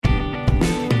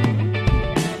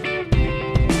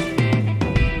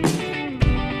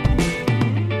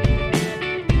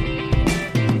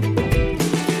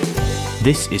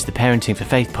This is the Parenting for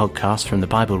Faith podcast from the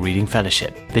Bible Reading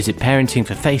Fellowship. Visit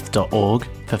parentingforfaith.org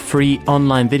for free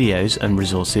online videos and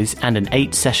resources and an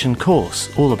 8-session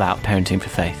course all about parenting for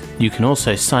faith. You can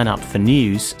also sign up for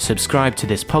news, subscribe to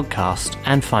this podcast,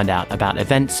 and find out about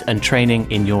events and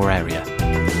training in your area.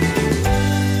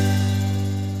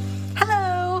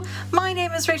 Hello, my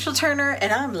name is Rachel Turner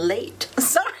and I'm late.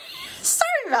 Sorry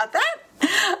about that.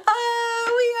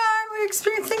 We're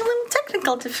experiencing a little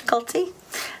technical difficulty.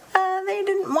 They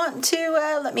didn't want to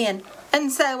let me in.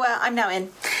 And so I'm now in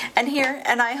and here,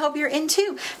 and I hope you're in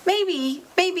too. Maybe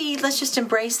let's just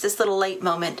embrace this little late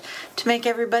moment to make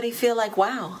everybody feel like,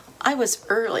 wow, I was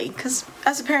early. Because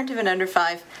as a parent of an under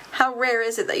 5, how rare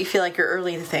is it that you feel like you're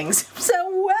early to things?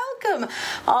 So welcome,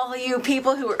 all you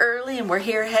people who are early and were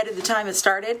here ahead of the time it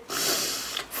started.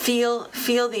 Feel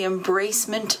the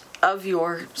embracement of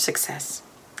your success.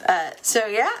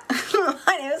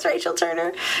 My name is Rachel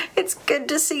Turner. It's good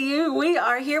to see you. We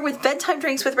are here with Bedtime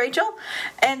Drinks with Rachel.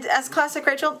 And as classic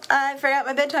Rachel, I forgot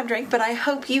my bedtime drink, but I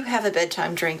hope you have a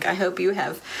bedtime drink. I hope you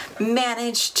have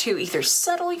managed to either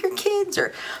settle your kids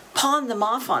or pawn them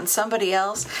off on somebody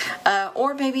else.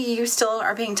 Or maybe you still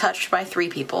are being touched by 3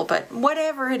 people. But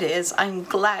whatever it is, I'm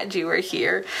glad you are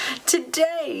here.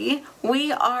 Today,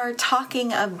 we are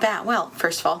talking about, well,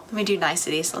 first of all, let me do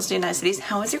niceties. Let's do niceties.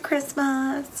 How was your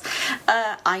Christmas?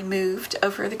 I moved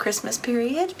over the Christmas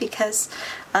period because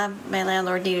my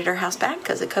landlord needed her house back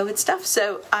because of COVID stuff.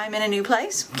 So I'm in a new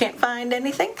place. Can't find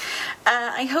anything.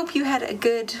 I hope you had a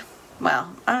good,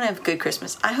 well, I don't have a good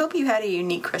Christmas. I hope you had a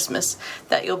unique Christmas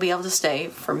that you'll be able to stay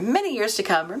for many years to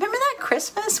come. Remember that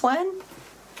Christmas when?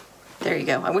 There you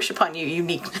go. I wish upon you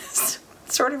uniqueness.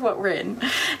 Sort of what we're in.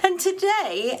 And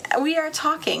today we are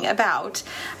talking about,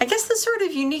 I guess, the sort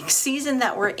of unique season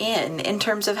that we're in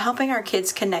terms of helping our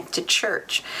kids connect to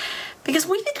church. Because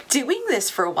we've been doing this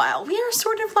for a while. We are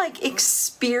sort of like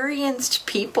experienced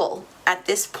people at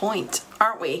this point,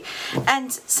 aren't we?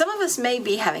 And some of us may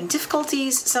be having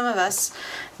difficulties. Some of us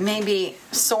may be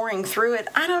soaring through it.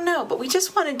 I don't know. But we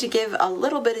just wanted to give a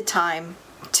little bit of time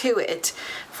to it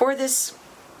for this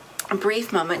a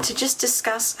brief moment to just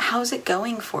discuss how's it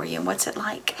going for you and what's it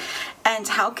like, and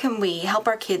how can we help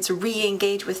our kids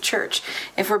re-engage with church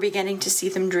if we're beginning to see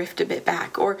them drift a bit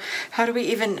back, or how do we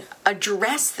even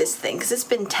address this thing, because it's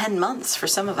been 10 months for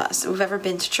some of us who've ever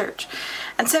been to church.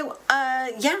 And so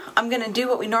I'm going to do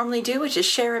what we normally do, which is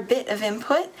share a bit of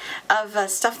input of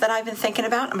stuff that I've been thinking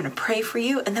about. I'm going to pray for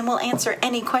you, and then we'll answer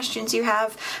any questions you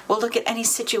have. We'll look at any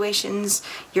situations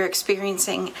you're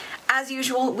experiencing. As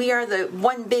usual, we are the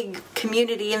one big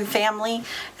community and family,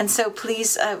 and so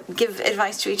please give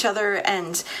advice to each other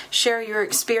and share your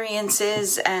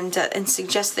experiences and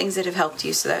suggest things that have helped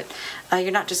you, so that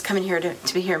you're not just coming here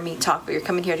to hear me talk, but you're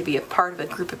coming here to be a part of a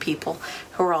group of people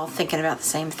who are all thinking about the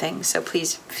same thing. So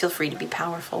please feel free to be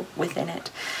powerful within it.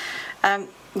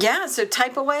 So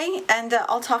type away, and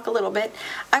I'll talk a little bit.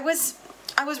 I was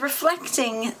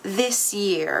reflecting this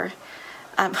year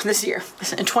in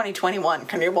 2021.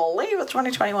 Can you believe it's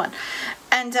 2021?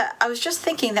 And I was just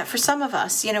thinking that for some of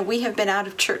us, we have been out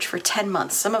of church for 10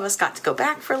 months. Some of us got to go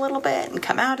back for a little bit and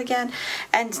come out again.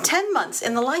 And 10 months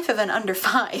in the life of an under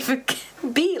 5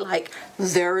 can be like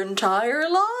their entire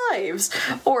lives,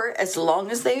 or as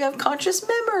long as they have conscious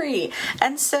memory.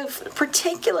 And so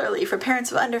particularly for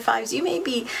parents of under 5s, you may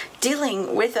be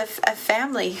dealing with a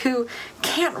family who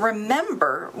can't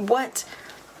remember what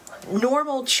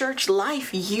normal church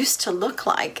life used to look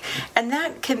like, and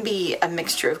that can be a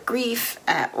mixture of grief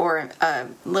or a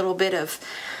little bit of,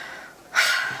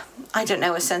 I don't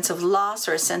know, a sense of loss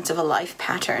or a sense of a life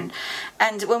pattern.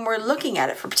 And when we're looking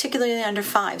at it for particularly under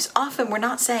 5s, often we're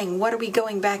not saying, what are we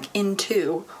going back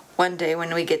into one day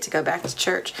when we get to go back to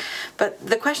church? But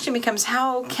the question becomes,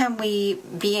 how can we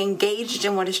be engaged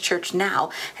in what is church now?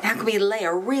 And how can we lay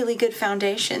a really good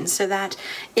foundation so that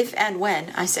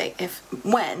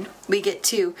when we get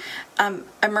to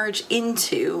emerge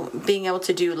into being able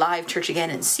to do live church again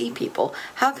and see people,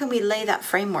 how can we lay that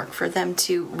framework for them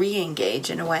to re-engage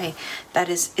in a way that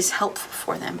is helpful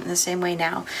for them in the same way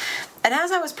now? And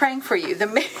as I was praying for you, the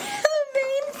main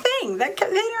thing that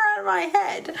kept hitting around my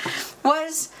head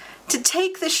was to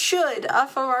take the should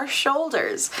off of our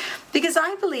shoulders, because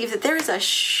I believe that there is a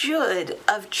should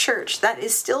of church that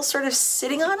is still sort of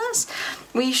sitting on us.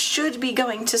 We should be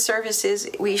going to services.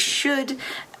 We should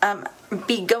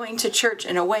be going to church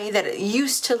in a way that it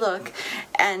used to look,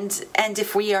 and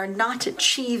if we are not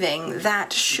achieving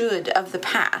that should of the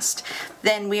past,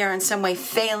 then we are in some way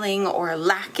failing or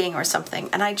lacking or something.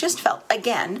 And I just felt,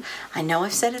 again, I know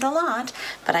I've said it a lot,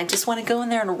 but I just want to go in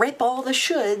there and rip all the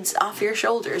shoulds off your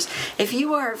shoulders. If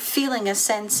you are feeling a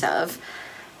sense of,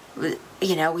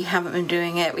 we haven't been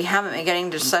doing it. We haven't been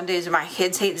getting to Sundays. My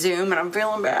kids hate Zoom, and I'm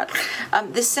feeling bad.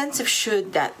 This sense of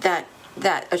should that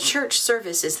a church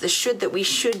service is the should that we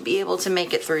should be able to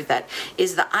make it through, that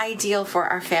is the ideal for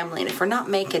our family. And if we're not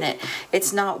making it,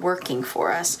 it's not working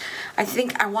for us. I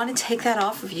think I want to take that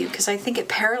off of you, because I think it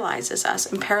paralyzes us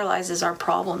and paralyzes our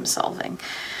problem solving.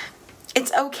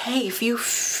 It's okay if you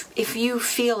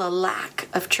feel a lack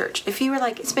of church. If you were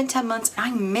like, it's been 10 months,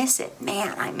 I miss it.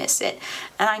 Man, I miss it.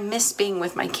 And I miss being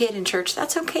with my kid in church.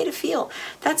 That's okay to feel.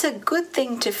 That's a good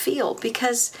thing to feel,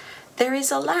 because there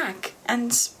is a lack.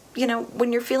 And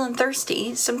when you're feeling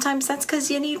thirsty, sometimes that's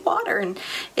because you need water. And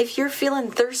if you're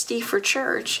feeling thirsty for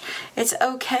church, it's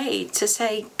okay to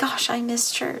say, gosh, I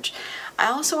miss church. I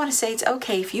also want to say it's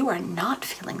okay if you are not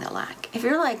feeling the lack. If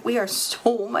you're like, we are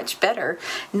so much better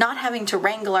not having to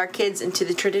wrangle our kids into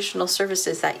the traditional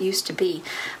services that used to be.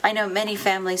 I know many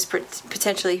families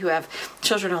potentially who have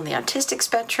children on the autistic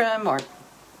spectrum, or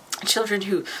children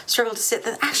who struggle to sit,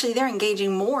 that actually they're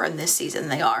engaging more in this season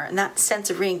than they are, and that sense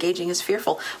of re-engaging is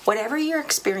fearful. Whatever you're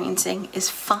experiencing is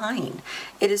fine.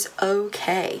 It is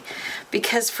okay,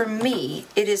 because for me,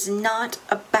 it is not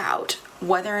about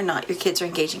whether or not your kids are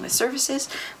engaging with services,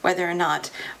 whether or not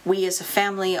we as a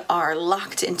family are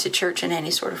locked into church in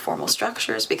any sort of formal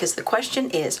structures, because the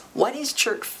question is, what is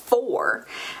church for,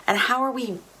 and how are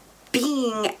we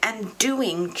being and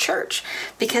doing church?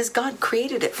 Because God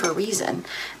created it for a reason.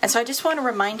 And so I just want to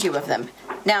remind you of them.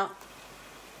 Now,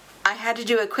 I had to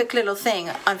do a quick little thing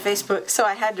on Facebook, so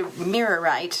I had to mirror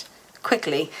write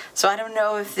quickly. So I don't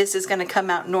know if this is going to come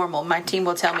out normal. My team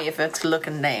will tell me if it's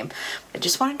looking lame. I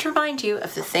just wanted to remind you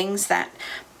of the things that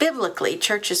biblically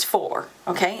church is for,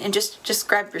 okay? And just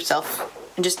grab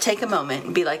yourself and just take a moment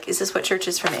and be like, is this what church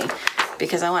is for me?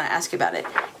 Because I want to ask you about it.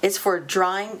 It's for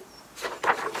drawing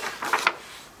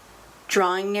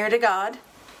near to God.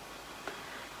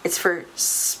 It's for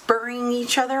spurring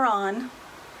each other on.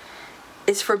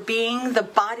 It's for being the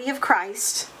body of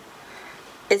Christ.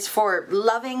 It's for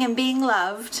loving and being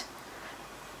loved.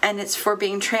 And it's for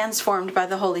being transformed by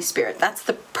the Holy Spirit. That's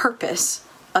the purpose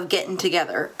of getting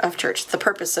together of church. The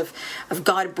purpose of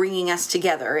God bringing us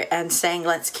together and saying,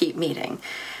 let's keep meeting.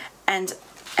 And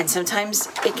sometimes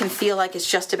it can feel like it's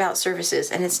just about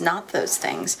services, and it's not those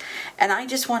things. And I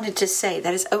just wanted to say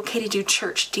that it's okay to do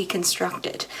church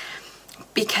deconstructed.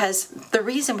 Because the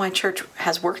reason why church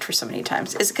has worked for so many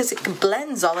times is because it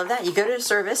blends all of that. You go to a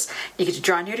service, you get to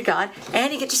draw near to God,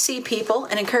 and you get to see people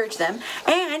and encourage them,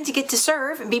 and you get to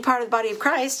serve and be part of the body of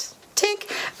Christ.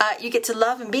 Tick. You get to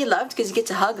love and be loved, because you get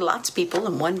to hug lots of people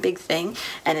in one big thing.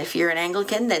 And if you're an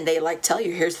Anglican, then they tell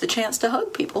you, here's the chance to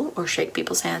hug people or shake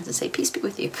people's hands and say, peace be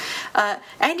with you.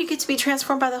 And you get to be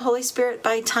transformed by the Holy Spirit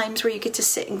by times where you get to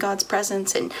sit in God's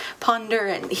presence and ponder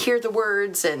and hear the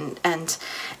words and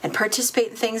participate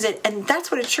in things. And that's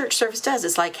what a church service does.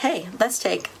 It's like, hey, let's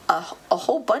take a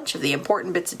whole bunch of the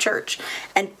important bits of church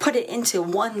and put it into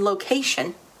one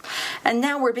location. And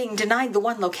now we're being denied the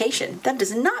one location. That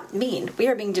does not mean we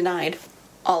are being denied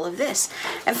all of this.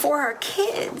 And for our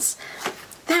kids,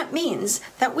 that means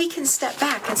that we can step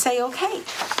back and say, okay,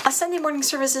 a Sunday morning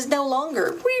service is no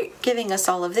longer giving us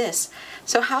all of this.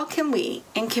 So how can we,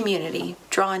 in community,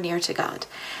 draw near to God?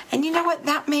 And you know what?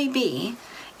 That may be,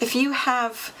 if you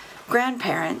have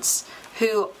grandparents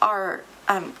who are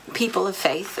people of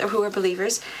faith or who are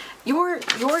believers, your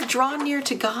draw near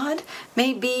to God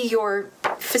may be your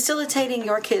facilitating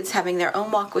your kids having their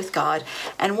own walk with God,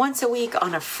 and once a week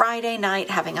on a Friday night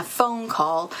having a phone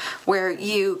call where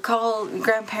you call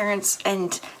grandparents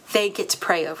and they get to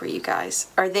pray over you guys,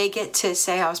 or they get to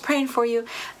say, I was praying for you,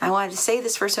 I wanted to say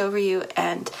this verse over you,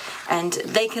 and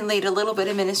they can lead a little bit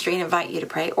of ministry and invite you to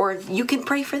pray, or you can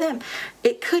pray for them.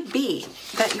 It could be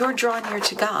that your draw near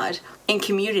to God in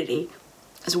community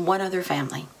is one other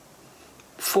family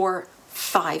for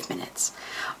 5 minutes.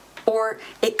 Or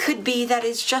it could be that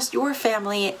it's just your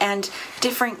family and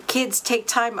different kids take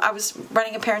time. I was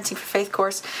running a Parenting for Faith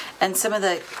course, and some of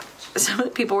the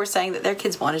people were saying that their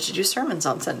kids wanted to do sermons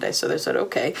on Sunday, so they said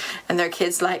okay, and their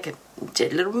kids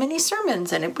did little mini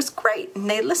sermons, and it was great, and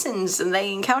they listened and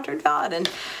they encountered God. And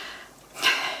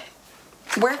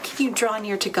where can you draw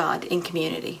near to God in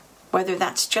community? Whether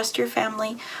that's just your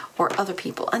family or other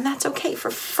people. And that's okay. For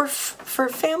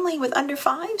family with under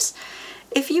fives,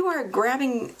 if you are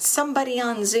grabbing somebody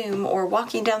on Zoom or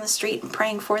walking down the street and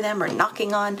praying for them, or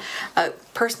knocking on a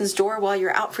person's door while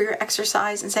you're out for your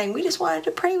exercise and saying, we just wanted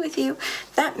to pray with you,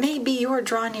 that may be your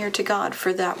draw near to God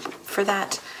for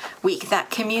that week,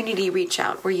 that community reach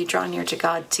out where you draw near to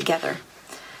God together.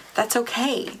 That's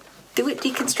okay. Do it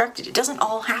deconstructed. It doesn't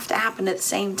all have to happen at the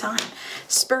same time.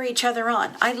 Spur each other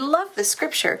on. I love the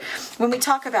scripture when we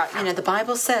talk about, the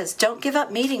Bible says, don't give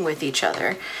up meeting with each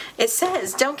other. It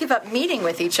says, don't give up meeting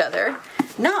with each other.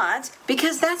 Not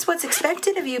because that's what's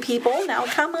expected of you people. Now,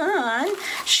 come on.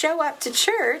 Show up to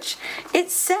church.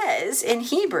 It says in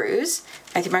Hebrews,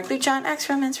 Matthew, Mark, Luke, John, Acts,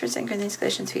 Romans, 1 Corinthians,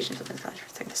 Galatians, Ephesians, Philippians,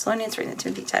 2 Thessalonians, 3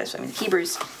 Timothy, Titus,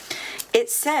 Hebrews. It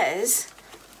says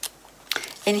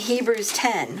in Hebrews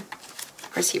 10,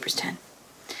 where's Hebrews 10?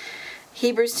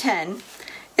 Hebrews 10,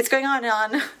 it's going on and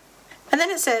on. And then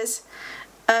it says,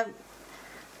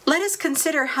 let us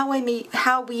consider how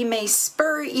we may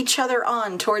spur each other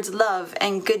on towards love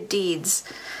and good deeds,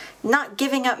 not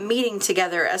giving up meeting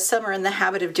together as some are in the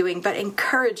habit of doing, but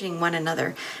encouraging one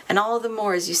another, and all the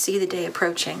more as you see the day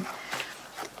approaching.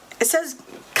 It says,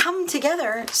 come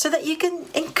together so that you can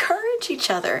encourage each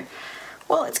other.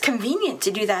 Well, it's convenient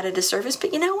to do that at a service,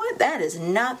 but you know what? That is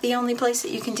not the only place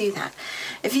that you can do that.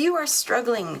 If you are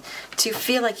struggling to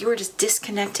feel like you are just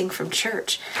disconnecting from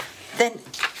church, then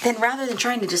rather than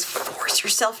trying to just force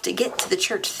yourself to get to the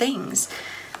church things,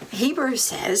 Hebrews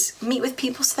says, meet with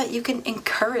people so that you can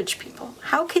encourage people.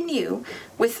 How can you,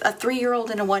 with a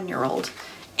 3-year-old and a 1-year-old,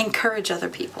 encourage other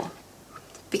people?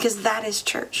 Because that is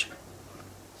church.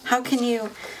 How can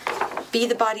you be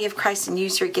the body of Christ and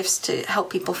use your gifts to help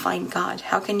people find God?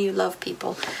 How can you love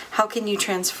people? How can you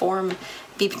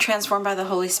be transformed by the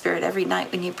Holy Spirit every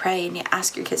night when you pray and you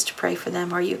ask your kids to pray for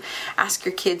them, or you ask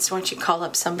your kids, why don't you call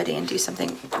up somebody and do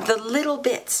something? The little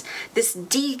bits, this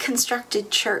deconstructed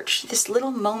church, these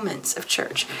little moments of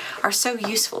church are so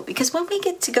useful, because when we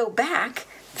get to go back,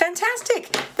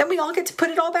 fantastic. Then we all get to put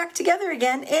it all back together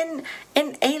again in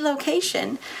a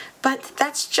location. But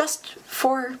that's just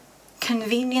for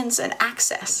convenience and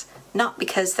access, not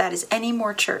because that is any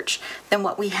more church than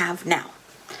what we have now.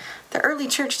 The early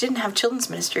church didn't have children's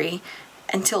ministry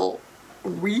until a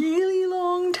really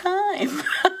long time.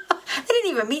 They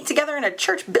didn't even meet together in a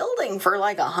church building for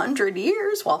like 100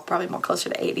 years. Well, probably more closer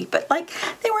to 80. But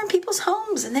they were in people's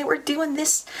homes and they were doing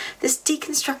this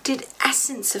deconstructed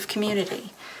essence of community.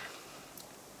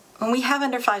 When we have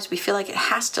under fives, we feel like it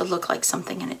has to look like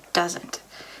something, and it doesn't.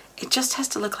 It just has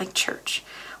to look like church.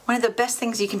 One of the best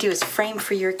things you can do is frame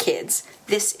for your kids,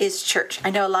 this is church.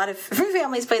 I know a lot of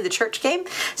families play the church game,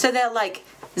 so they'll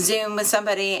Zoom with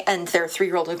somebody and their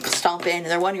 3-year-old will stomp in and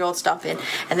their 1-year-old stomp in,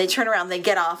 and they turn around, they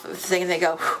get off of the thing and they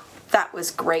go, that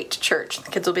was great church. The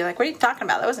kids will be like, what are you talking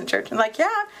about? That wasn't church. I'm like,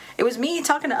 yeah, it was me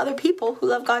talking to other people who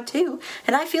love God too,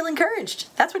 and I feel encouraged.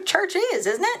 That's what church is,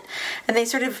 isn't it? And they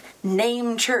sort of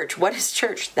name church. What is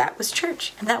church? That was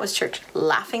church, and that was church.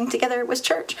 Laughing together was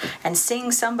church, and seeing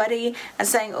somebody and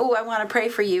saying, oh, I want to pray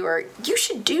for you, or you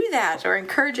should do that, or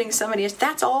encouraging somebody,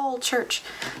 that's all church.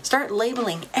 Start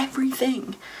labeling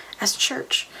everything as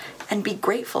church and be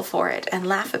grateful for it and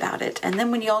laugh about it. And then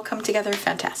when you all come together,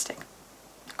 fantastic.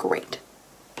 Great.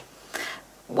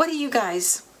 What are you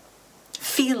guys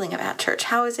feeling about church?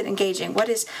 How is it engaging? What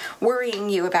is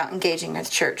worrying you about engaging with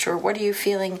church? Or what are you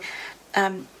feeling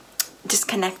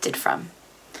disconnected from?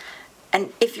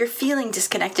 And if you're feeling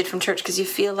disconnected from church because you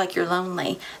feel like you're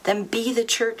lonely, then be the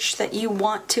church that you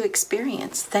want to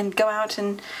experience. Then go out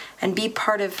and be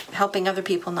part of helping other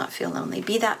people not feel lonely.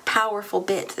 Be that powerful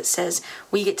bit that says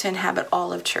we get to inhabit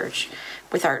all of church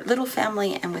with our little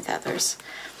family and with others.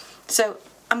 So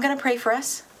I'm going to pray for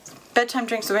us. Bedtime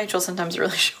drinks with Rachel sometimes are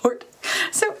really short.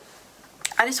 So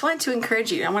I just wanted to encourage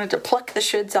you. I wanted to pluck the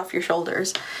shoulds off your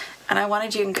shoulders. And I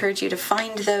wanted to encourage you to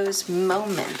find those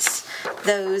moments,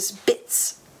 those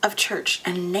bits of church,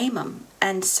 and name them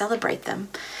and celebrate them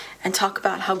and talk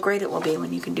about how great it will be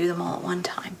when you can do them all at one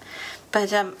time.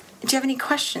 But do you have any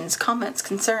questions, comments,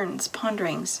 concerns,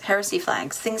 ponderings, heresy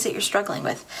flags, things that you're struggling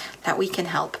with that we can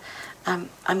help? I'm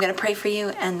going to pray for you,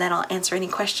 and then I'll answer any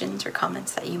questions or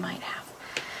comments that you might have.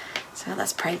 So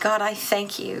let's pray. God, I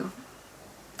thank you.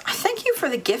 I thank you for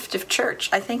the gift of church.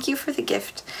 I thank you for the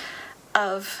gift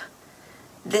of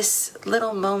this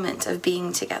little moment of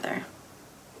being together,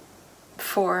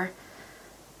 for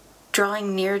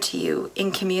drawing near to you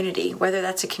in community, whether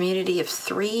that's a community of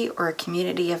 3 or a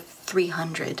community of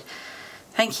 300.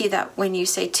 Thank you that when you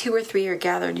say 2 or 3 are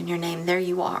gathered in your name, there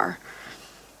you are.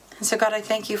 And so, God, I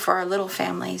thank you for our little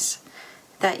families,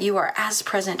 that you are as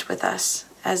present with us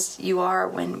as you are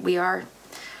when we are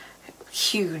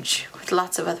huge with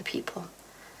lots of other people.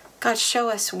 God, show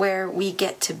us where we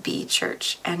get to be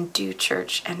church and do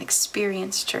church and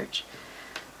experience church.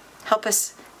 Help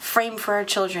us frame for our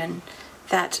children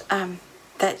that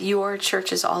your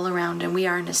church is all around and we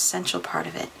are an essential part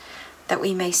of it, that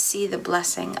we may see the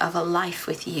blessing of a life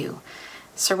with you,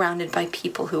 surrounded by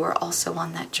people who are also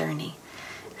on that journey.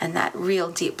 and that real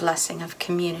deep blessing of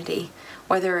community,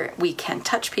 whether we can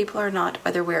touch people or not,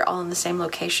 whether we're all in the same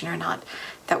location or not,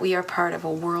 that we are part of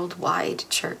a worldwide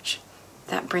church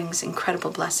that brings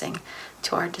incredible blessing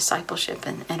to our discipleship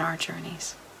and our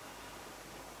journeys.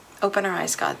 Open our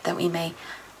eyes, God, that we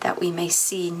may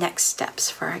see next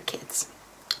steps for our kids.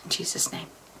 In Jesus' name,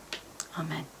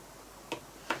 amen.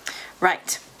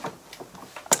 Right.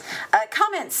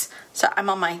 Comments. So I'm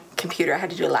on my computer. I had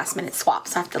to do a last minute swap,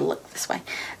 so I have to look this way.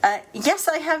 Yes,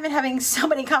 I have been having so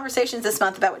many conversations this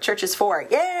month about what church is for.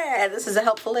 Yeah, this is a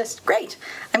helpful list. Great.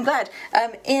 I'm glad.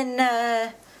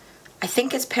 I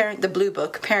think it's the Blue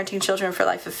Book, Parenting Children for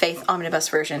Life of Faith Omnibus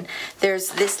version. There's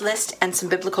this list and some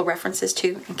biblical references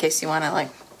too, in case you want to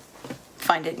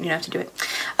find it, you know how to do it.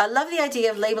 I love the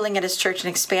idea of labeling it as church and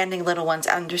expanding little ones'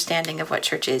 understanding of what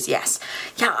church is. Yes.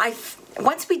 Yeah,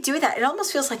 once we do that, it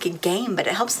almost feels like a game, but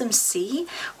it helps them see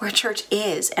where church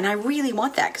is. And I really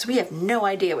want that, because we have no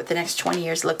idea what the next 20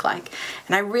 years look like.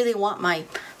 And I really want my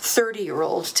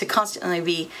 30-year-old to constantly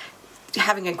be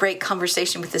having a great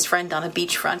conversation with his friend on a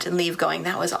beachfront and leave going,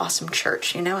 that was awesome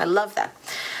church. You know, I love that.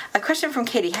 A question from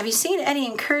Katie. Have you seen any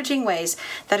encouraging ways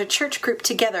that a church group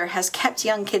together has kept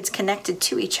young kids connected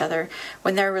to each other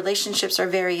when their relationships are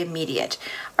very immediate?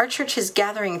 Our church has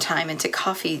gathering time into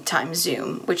coffee time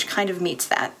Zoom, which kind of meets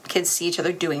that. Kids see each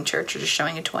other doing church or just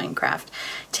showing a toy and craft.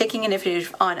 Taking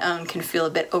initiative on own can feel a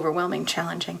bit overwhelming,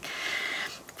 challenging.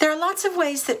 There are lots of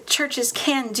ways that churches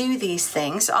can do these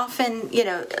things. Often,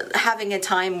 having a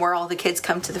time where all the kids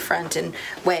come to the front and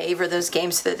wave, or those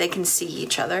games so that they can see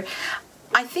each other.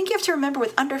 I think you have to remember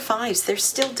with under fives, they're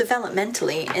still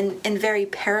developmentally in very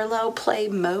parallel play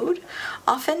mode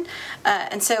often.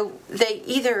 And so they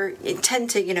either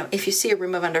tend to, if you see a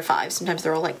room of under fives, sometimes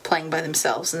they're all playing by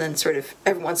themselves and then sort of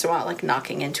every once in a while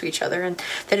knocking into each other. And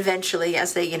then eventually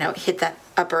as they, hit that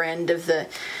upper end of the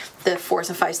fours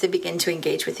and fives, they begin to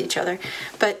engage with each other.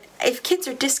 But if kids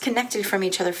are disconnected from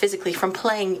each other physically, from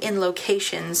playing in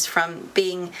locations, from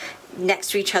being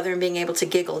next to each other and being able to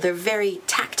giggle, they're very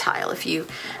tactile. If you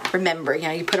remember,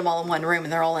 you put them all in one room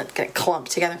and they're all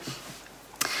clumped together.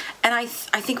 And I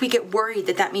think we get worried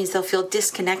that means they'll feel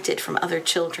disconnected from other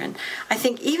children. I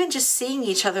think even just seeing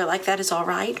each other like that is all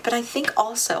right. But I think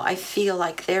also I feel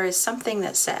like there is something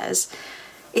that says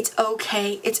it's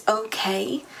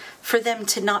okay for them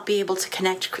to not be able to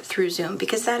connect through Zoom,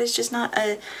 because that is just not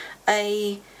a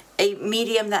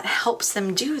medium that helps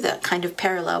them do that kind of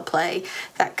parallel play,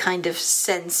 that kind of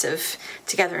sense of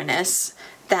togetherness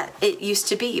that it used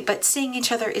to be. But seeing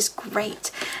each other is great.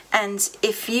 And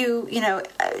if you,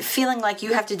 feeling like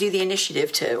you have to do the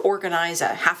initiative to organize a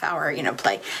half-hour,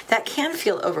 play, that can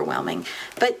feel overwhelming.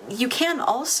 But you can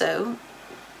also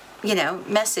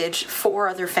message 4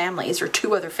 other families or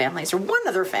 2 other families or 1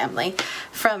 other family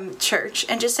from church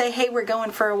and just say, hey, we're going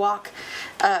for a walk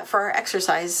for our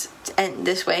exercise and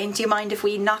this way. And do you mind if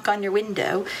we knock on your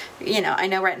window? I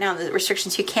know right now the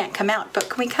restrictions, you can't come out, but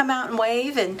can we come out and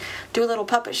wave and do a little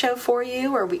puppet show for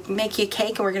you? Or we make you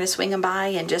cake and we're going to swing them by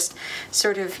and just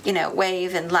sort of,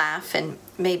 wave and laugh and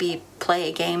maybe play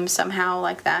a game somehow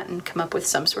like that and come up with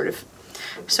some sort of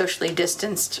socially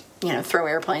distanced, throw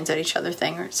airplanes at each other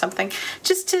thing or something,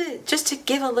 just to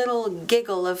give a little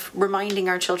giggle of reminding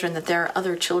our children that there are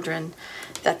other children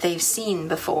that they've seen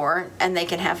before, and they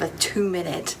can have a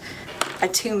 2-minute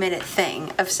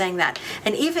thing of saying that.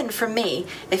 And even for me,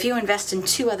 if you invest in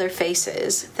 2 other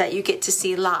faces that you get to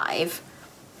see live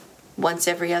once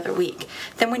every other week,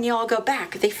 then when you all go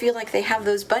back, they feel like they have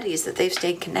those buddies that they've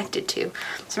stayed connected to.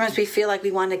 Sometimes we feel like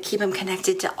we want to keep them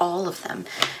connected to all of them,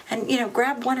 and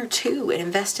grab 1 or 2 and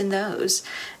invest in those,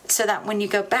 so that when you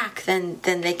go back, then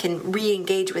they can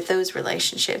re-engage with those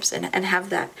relationships and have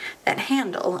that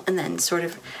handle, and then sort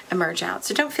of emerge out.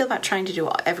 So don't feel about trying to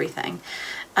do everything,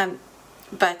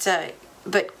 but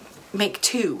make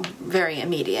 2 very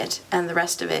immediate, and the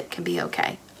rest of it can be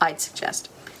okay. I'd suggest.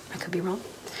 I could be wrong.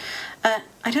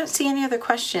 I don't see any other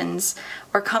questions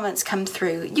or comments come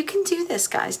through. You can do this,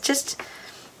 guys. Just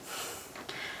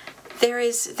there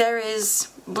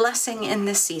is blessing in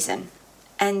this season,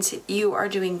 and you are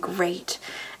doing great.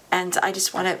 And I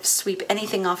just want to sweep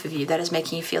anything off of you that is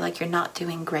making you feel like you're not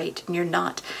doing great and you're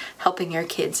not helping your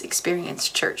kids experience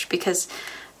church, because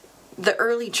the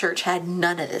early church had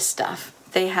none of this stuff.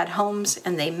 They had homes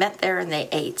and they met there and they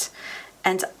ate.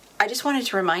 And I just wanted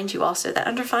to remind you also that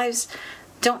under fives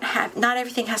not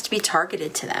everything has to be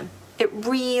targeted to them. It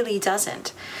really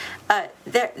doesn't.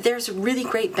 There's really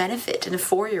great benefit in a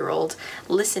 4-year-old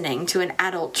listening to an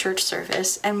adult church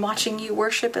service and watching you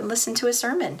worship and listen to a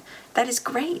sermon. That is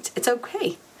great. It's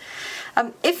okay.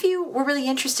 If you were really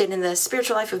interested in the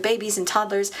spiritual life of babies and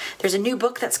toddlers, there's a new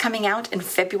book that's coming out in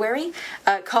February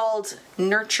called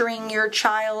Nurturing Your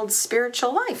Child's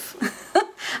Spiritual Life.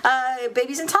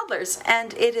 Babies and Toddlers.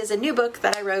 And it is a new book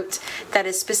that I wrote that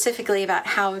is specifically about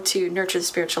how to nurture the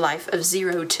spiritual life of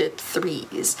 0 to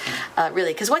 3s.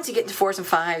 Really, because once you get into 4s and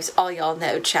 5s, all y'all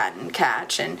know chat and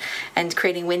catch and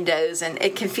creating windows, and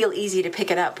it can feel easy to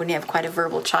pick it up when you have quite a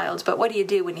verbal child. But what do you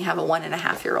do when you have a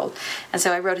 1.5-year-old? And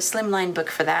so I wrote a slimline book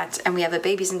for that, and we have a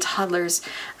Babies and Toddlers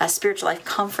Spiritual Life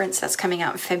Conference that's coming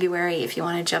out in February if you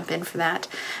want to jump in for that.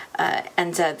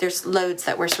 And there's loads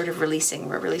that we're sort of releasing.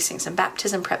 We're releasing some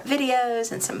baptism prep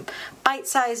videos and some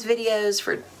bite-sized videos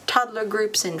for toddler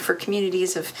groups and for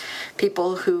communities of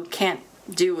people who can't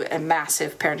do a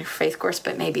massive Parenting for Faith course,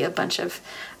 but maybe a bunch of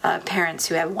parents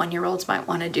who have 1-year-olds might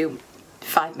want to do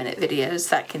 5-minute videos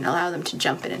that can allow them to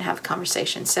jump in and have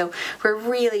conversations. So we're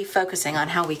really focusing on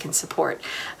how we can support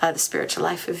the spiritual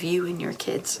life of you and your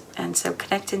kids. And so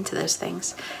connect into those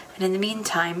things. And in the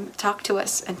meantime, talk to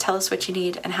us and tell us what you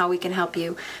need and how we can help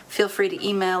you. Feel free to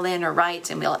email in or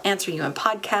write, and we'll answer you in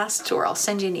podcasts, or I'll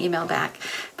send you an email back.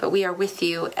 But we are with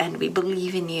you, and we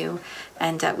believe in you,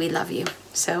 and we love you.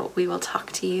 So we will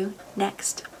talk to you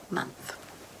next month.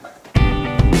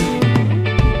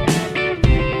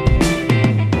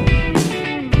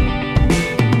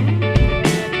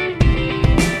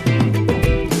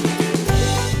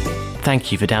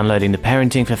 Thank you for downloading the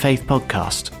Parenting for Faith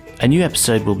podcast. A new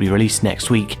episode will be released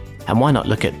next week, and why not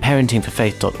look at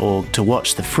parentingforfaith.org to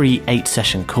watch the free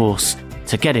 8-session course,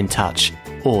 to get in touch,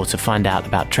 or to find out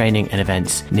about training and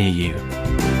events near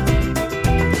you.